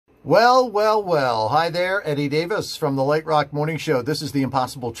Well, well, well. Hi there, Eddie Davis from the Light Rock Morning Show. This is the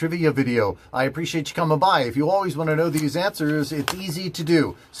Impossible Trivia video. I appreciate you coming by. If you always want to know these answers, it's easy to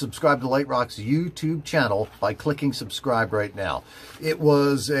do. Subscribe to Light Rock's YouTube channel by clicking subscribe right now. It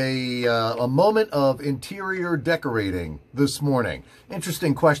was a moment of interior decorating this morning.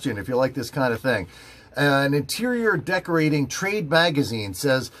 Interesting question if you like this kind of thing. An interior decorating trade magazine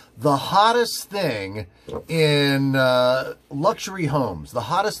says the hottest thing in luxury homes, the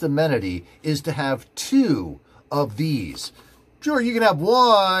hottest amenity, is to have 2 of these. Sure, you can have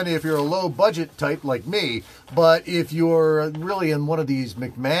 1 if you're a low budget type like me, but if you're really in one of these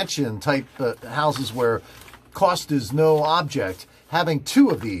McMansion type houses where cost is no object, having 2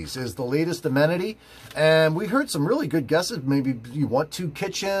 of these is the latest amenity. And we heard some really good guesses. Maybe you want 2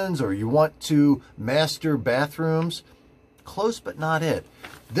 kitchens or you want 2 master bathrooms. Close, but not it.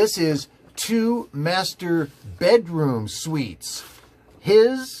 This is 2 master bedroom suites.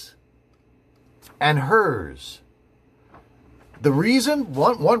 His and hers. The reason,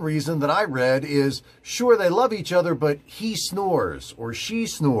 one reason that I read is, sure, they love each other, but he snores or she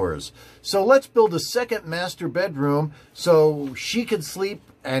snores. So let's build a second master bedroom so she can sleep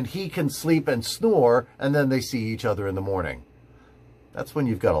and he can sleep and snore, and then they see each other in the morning. That's when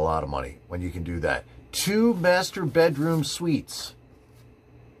you've got a lot of money, when you can do that. 2 master bedroom suites.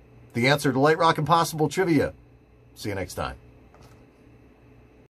 The answer to Light Rock Impossible Trivia. See you next time.